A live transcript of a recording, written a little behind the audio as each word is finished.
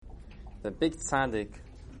The big tzaddik,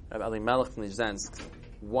 Rabbi Elimelech from Nizhdensk,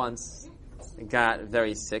 once got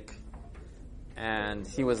very sick, and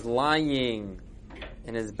he was lying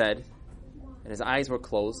in his bed, and his eyes were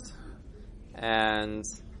closed, and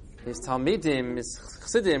his Talmidim, his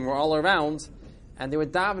Chassidim were all around, and they were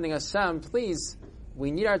davening, Hashem, please,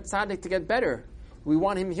 we need our tzaddik to get better. We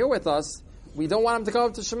want him here with us. We don't want him to go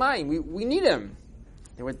up to Shemayim. We need him.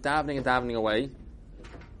 They were davening and davening away.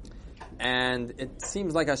 And it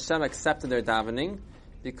seems like Hashem accepted their davening,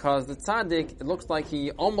 because the tzaddik, it looks like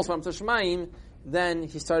he almost went up to Shemayim, then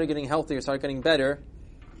he started getting healthier, started getting better,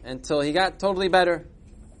 until he got totally better.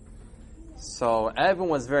 So everyone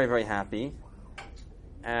was very, very happy.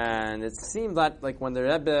 And it seemed that, like, when the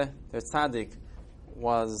Rebbe, their tzaddik,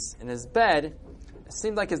 was in his bed, it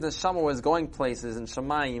seemed like his neshama was going places in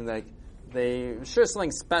Shemayim, like, they sure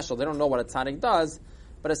something special. They don't know what a tzaddik does,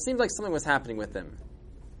 but it seemed like something was happening with him.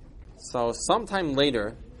 So sometime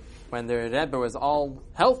later, when the Rebbe was all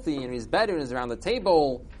healthy and he was better and he was around the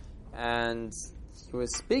table and he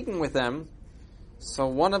was speaking with them, so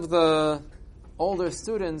one of the older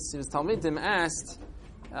students, his Talmidim, asked,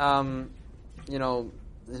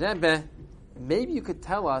 Rebbe, maybe you could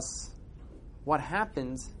tell us what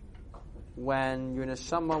happened when your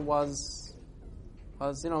neshama was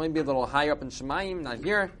maybe a little higher up in Shemayim, not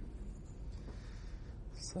here.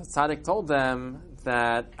 So Tzaddik told them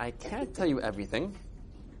that I can't tell you everything,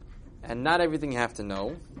 and not everything you have to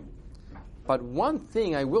know, but one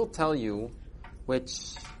thing I will tell you, which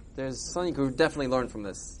there's something you could definitely learn from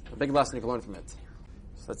this, a big lesson you can learn from it.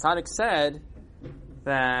 So Tzaddik said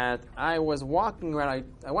that I was walking around,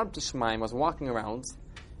 I went up to Shemayim, I was walking around,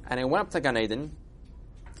 and I went up to Gan Eden,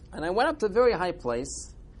 and I went up to a very high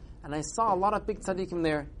place, and I saw a lot of big tzaddikim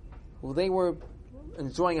there, who they were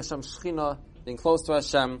enjoying Hashem's Shechina, being close to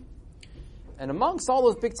Hashem. And amongst all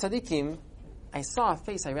those big tzaddikim, I saw a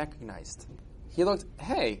face I recognized. He looked,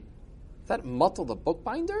 hey, is that Muttel the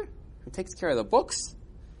bookbinder, who takes care of the books?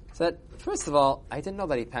 So that, first of all, I didn't know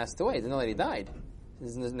that he passed away, I didn't know that he died.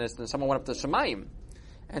 Someone went up to Shemayim.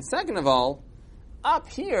 And second of all, up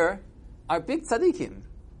here are big tzaddikim.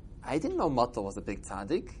 I didn't know Muttel was a big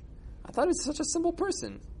tzaddik. I thought he was such a simple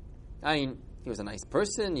person. I mean, he was a nice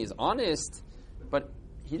person, he's honest, but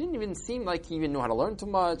he didn't even seem like he even knew how to learn too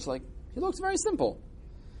much. Like, he looked very simple.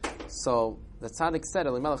 So the tzaddik said,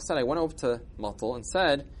 Elimelech said, I went over to Muttel and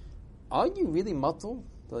said, are you really Muttel,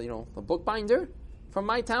 the bookbinder from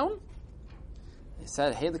my town? He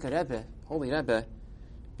said, hey, look at Rebbe, holy Rebbe,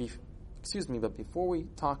 excuse me, but before we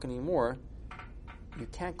talk anymore, you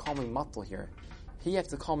can't call me Muttel here. You have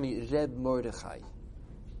to call me Reb Mordechai.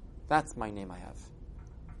 That's my name I have.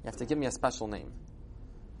 You have to give me a special name.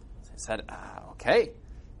 So I said, okay,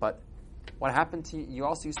 but what happened to you? You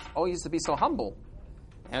also used to be so humble.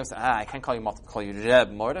 And I said, I can't call you Muttel, call you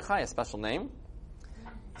Reb Mordechai, a special name.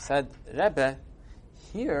 He said, Rebbe,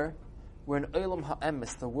 here we're in Olam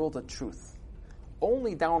HaEmes, the world of truth.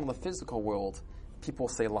 Only down in the physical world, people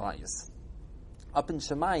say lies. Up in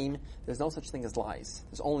Shemayim, there's no such thing as lies.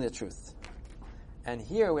 There's only the truth. And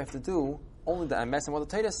here we have to do only the emes and what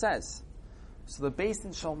the Torah says. So the Beis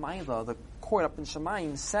Din Shel Maalah, the court up in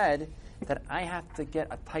Shemayim, said that I have to get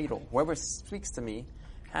a title. Whoever speaks to me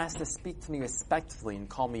has to speak to me respectfully and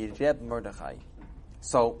call me Reb Mordechai.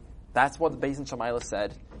 So that's what the Beis Din Shel Maalah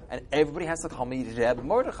said, and everybody has to call me Reb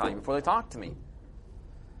Mordechai before they talk to me.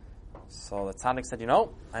 So the tzaddik said,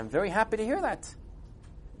 I'm very happy to hear that.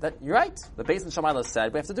 That you're right. The Beis Din Shel Maalah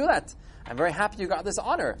said we have to do that. I'm very happy you got this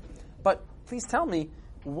honor. But please tell me,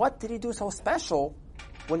 what did he do so special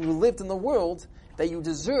when you lived in the world that you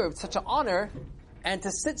deserved such an honor and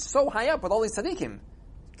to sit so high up with all these tzaddikim?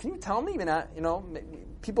 Can you tell me?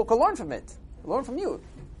 People could learn from it. Learn from you.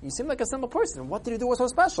 You seem like a simple person. What did he do was so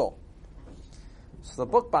special? So the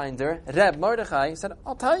bookbinder, Reb Mordechai, said,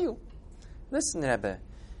 I'll tell you. Listen, Rebbe,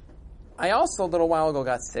 I also a little while ago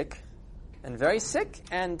got sick, and very sick,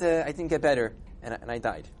 and I didn't get better, and I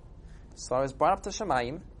died. So I was brought up to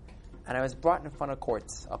Shemayim, and I was brought in front of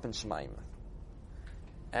courts up in Shemayim.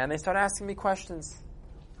 And they started asking me questions.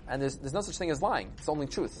 And there's no such thing as lying. It's only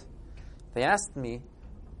truth. They asked me,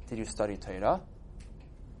 did you study Torah?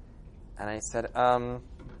 And I said,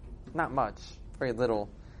 not much, very little.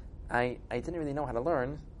 I didn't really know how to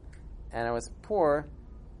learn, and I was poor,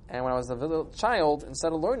 and when I was a little child,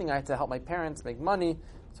 instead of learning, I had to help my parents make money,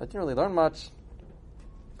 so I didn't really learn much.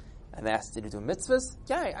 And they asked, did you do mitzvahs?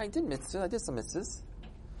 Yeah, I did mitzvahs. I did some mitzvahs.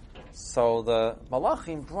 So the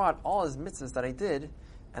Malachim brought all his mitzvahs that I did,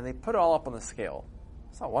 and they put it all up on the scale.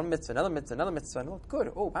 So one mitzvah, another mitzvah, another mitzvah, and it looked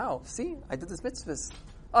good. Oh, wow, see, I did this mitzvahs.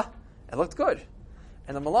 It looked good.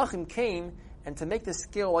 And the Malachim came, and to make the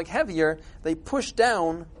scale heavier, they pushed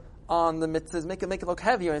down on the mitzvahs, make it look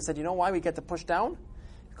heavier. And he said, you know why we get to push down?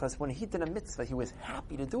 Because when he did a mitzvah, he was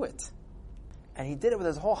happy to do it. And he did it with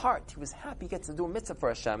his whole heart. He was happy he gets to do a mitzvah for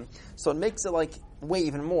Hashem. So it makes it like weigh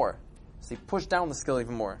even more. So he pushed down the scale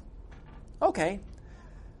even more. Okay.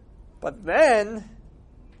 But then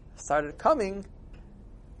started coming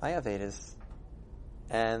my Avedas.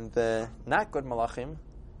 And the not good Malachim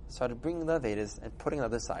started bringing the Avedas and putting it on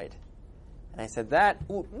the other side. And I said I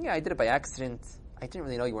did it by accident. I didn't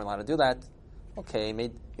really know you weren't allowed to do that. Okay,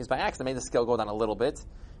 it was by accident, made the scale go down a little bit.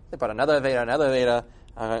 They brought another Aveda.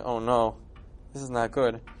 I'm like, oh no, this is not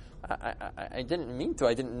good. I didn't mean to.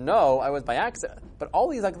 I didn't know. I was by accident. But all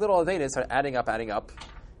these like little Avedas started adding up.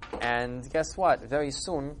 And guess what? Very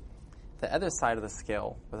soon, the other side of the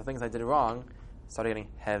scale, with the things I did wrong, started getting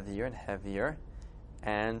heavier and heavier.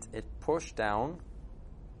 And it pushed down,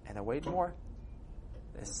 and it weighed more.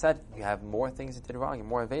 It said, you have more things you did wrong, and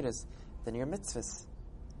more Avedas than your mitzvahs.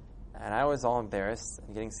 And I was all embarrassed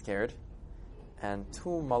and getting scared. And two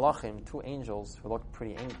malachim, two angels who looked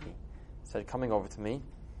pretty angry, started coming over to me.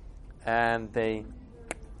 And they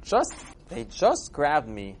just grabbed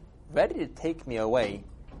me, ready to take me away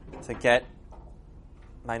to get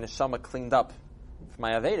my neshama cleaned up for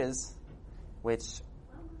my Avedas, which,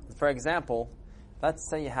 for example, let's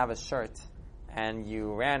say you have a shirt and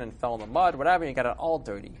you ran and fell in the mud, whatever, and you got it all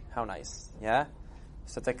dirty. How nice, yeah?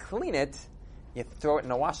 So to clean it, you throw it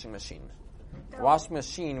in a washing machine. The washing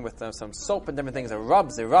machine with some soap and different things, it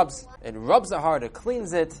rubs it hard, it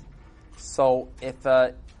cleans it. So if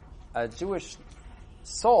a Jewish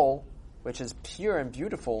soul, which is pure and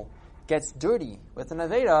beautiful, gets dirty with an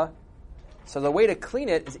Aveda, so the way to clean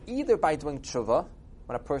it is either by doing tshuva,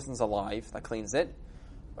 when a person's alive, that cleans it,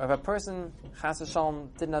 or if a person, chas v'shalom,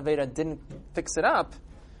 did an Aveda, didn't fix it up,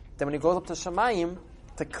 then when he goes up to Shamayim,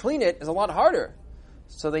 to clean it is a lot harder.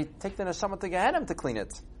 So they take the neshama to Gehenna to clean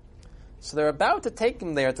it. So they're about to take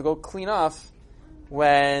him there to go clean off,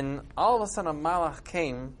 when all of a sudden a malach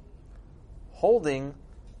came, holding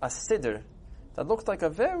a siddur that looked like a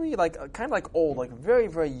very, kind of like old, very,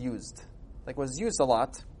 very used, was used a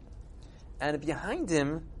lot. And behind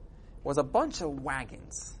him was a bunch of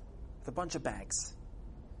wagons with a bunch of bags.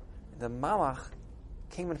 The malach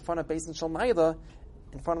came in front of Beis Din Shel Maalah,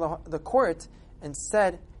 in front of the court, and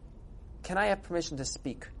said, can I have permission to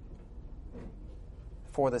speak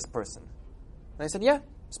for this person? And I said, yeah,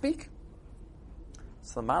 speak.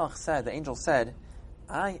 So the angel said,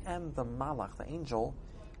 I am the malach, the angel,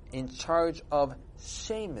 in charge of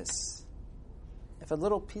shemus. If a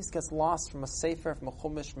little piece gets lost from a sefer, from a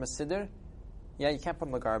chumash, from a siddur, you can't put it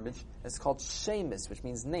in the garbage. It's called shemus, which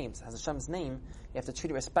means names. It has Hashem's name. You have to treat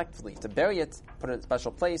it respectfully. You have to bury it, put it in a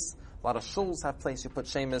special place. A lot of shuls have place you put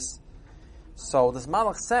shemus. So this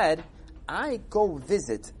malach said, I go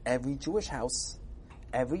visit every Jewish house,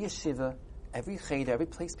 every yeshiva, every cheder, every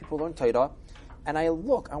place people learn Torah, and I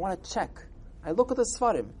want to check. I look at the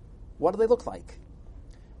Sfarim. What do they look like?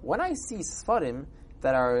 When I see Sfarim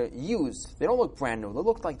that are used, they don't look brand new, they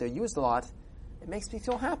look like they're used a lot, it makes me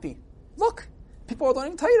feel happy. Look, people are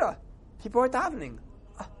learning Torah. People are davening.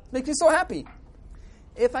 It makes me so happy.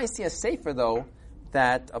 If I see a sefer, though,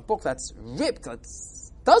 a book that's ripped, that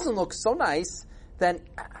doesn't look so nice, then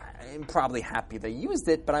I'm probably happy they used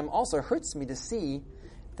it, but it also hurts me to see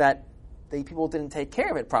that the people didn't take care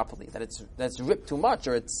of it properly, that's ripped too much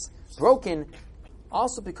or it's broken.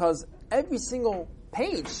 Also because every single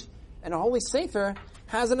page in a holy sefer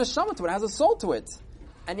has an neshama to it, has a soul to it.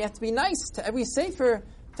 And you have to be nice to every sefer,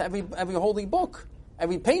 to every holy book,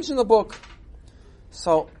 every page in the book.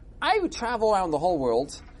 So I would travel around the whole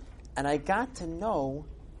world, and I got to know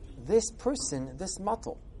this person, this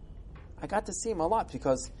matal. I got to see him a lot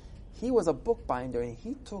because he was a bookbinder and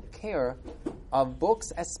he took care of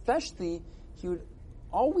books. Especially, he would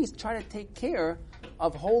always try to take care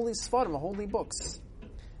of holy sfarim, holy books.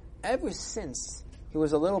 Ever since he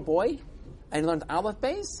was a little boy and he learned Aleph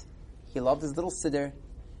Beis, he loved his little siddur,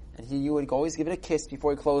 and he would always give it a kiss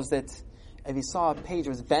before he closed it. If he saw a page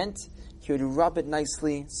was bent, he would rub it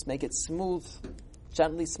nicely, make it smooth,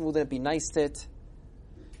 gently smooth it, be nice to it.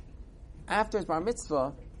 After his bar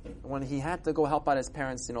mitzvah, when he had to go help out his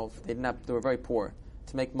parents, they were very poor,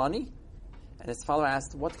 to make money, and his father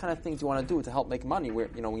asked, what kind of things do you want to do to help make money?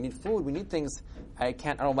 We need food, we need things. I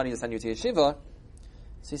don't have money to send you to yeshiva.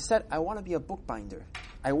 So he said, I want to be a bookbinder.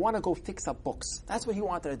 I want to go fix up books. That's what he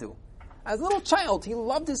wanted to do. As a little child, he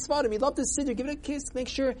loved his Sfarim, he loved his siddur, give it a kiss, make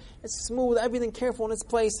sure it's smooth, everything careful in its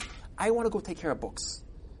place. I want to go take care of books.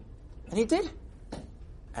 And he did.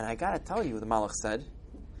 And I got to tell you, the Malach said,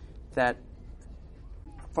 that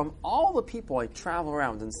from all the people I travel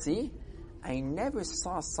around and see, I never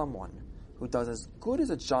saw someone who does as good as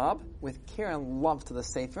a job with care and love to the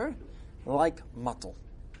Sefer, like Matel.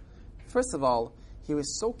 First of all, he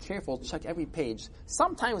was so careful to check every page.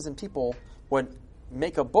 Sometimes when people would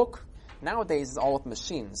make a book, nowadays it's all with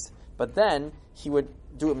machines. But then he would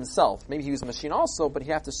do it himself. Maybe he used a machine also, but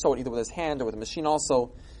he'd have to sew it either with his hand or with a machine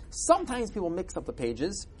also. Sometimes people mix up the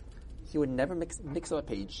pages. He would never mix up a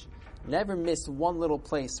page. Never miss one little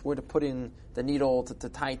place where to put in the needle to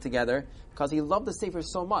tie it together, because he loved the Sefer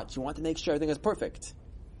so much. He wanted to make sure everything was perfect.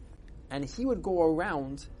 And he would go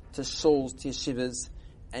around to shuls, to yeshivas,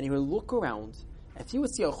 and he would look around. If he would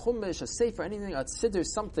see a chumash, a Sefer, anything, a siddur,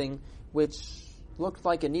 something which looked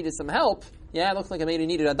like it needed some help, it looked like it maybe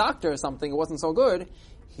needed a doctor or something, it wasn't so good,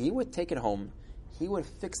 he would take it home. He would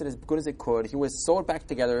fix it as good as he could. He would sew it back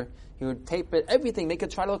together. He would tape it, everything, make it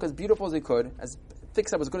try to look as beautiful as he could,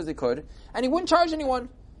 fix it up as good as he could, and he wouldn't charge anyone,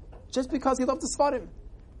 just because he loved the Sfarim.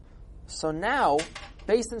 So now,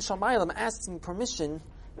 based in Shamayim, I'm asking permission,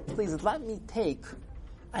 please let me take,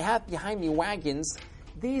 I have behind me wagons,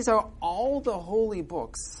 these are all the holy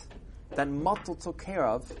books that Matel took care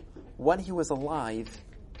of when he was alive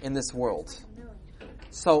in this world.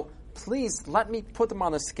 So, please let me put them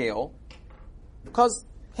on a scale, because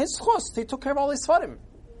his chus, he took care of all his Sfarim.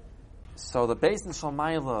 So the Beis Din Shel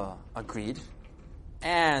Maalah agreed,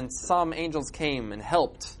 and some angels came and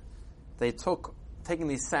helped. They taking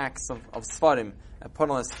these sacks of Sfarim and put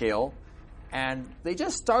on a scale, and they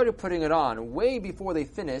just started putting it on way before they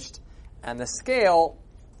finished, and the scale,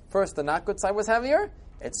 first the not good side was heavier,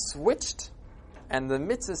 it switched, and the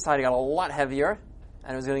mitzvah side got a lot heavier,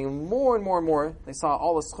 and it was getting more and more and more. They saw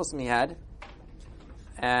all the schusim he had,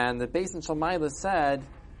 and the Beis Din Shel Maalah said,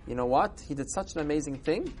 you know what, he did such an amazing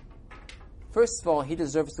thing. First of all, he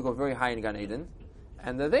deserves to go very high in Gan Eden.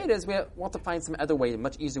 And the Vedas, we want to find some other way, a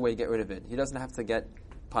much easier way to get rid of it. He doesn't have to get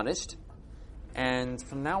punished. And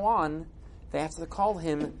from now on, they have to call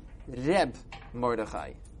him Reb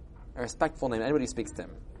Mordechai, a respectful name. Anybody speaks to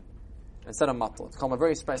him. Instead of Matel, to call him a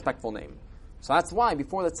very respectful name. So that's why,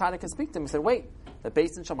 before the tzaddik could speak to him, he said, wait, the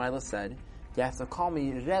Beis Din Shel Maalah said, you have to call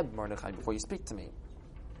me Reb Mordechai before you speak to me.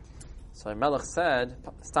 So Melech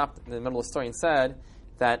stopped in the middle of the story and said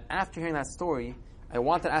that after hearing that story, I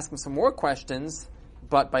wanted to ask him some more questions,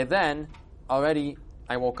 but by then, already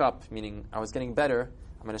I woke up, meaning I was getting better,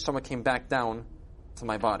 and my neshama came back down to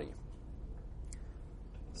my body.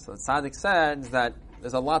 So the tzaddik said that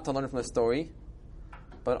there's a lot to learn from the story,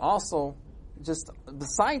 but also, just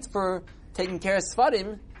besides for taking care of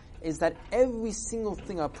Sfarim, is that every single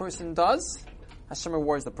thing a person does, Hashem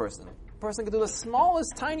rewards the person. A person can do the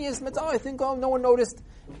smallest, tiniest mitzvah, I think, no one noticed.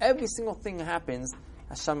 Every single thing happens,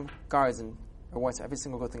 Hashem guards and rewards every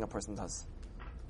single good thing a person does.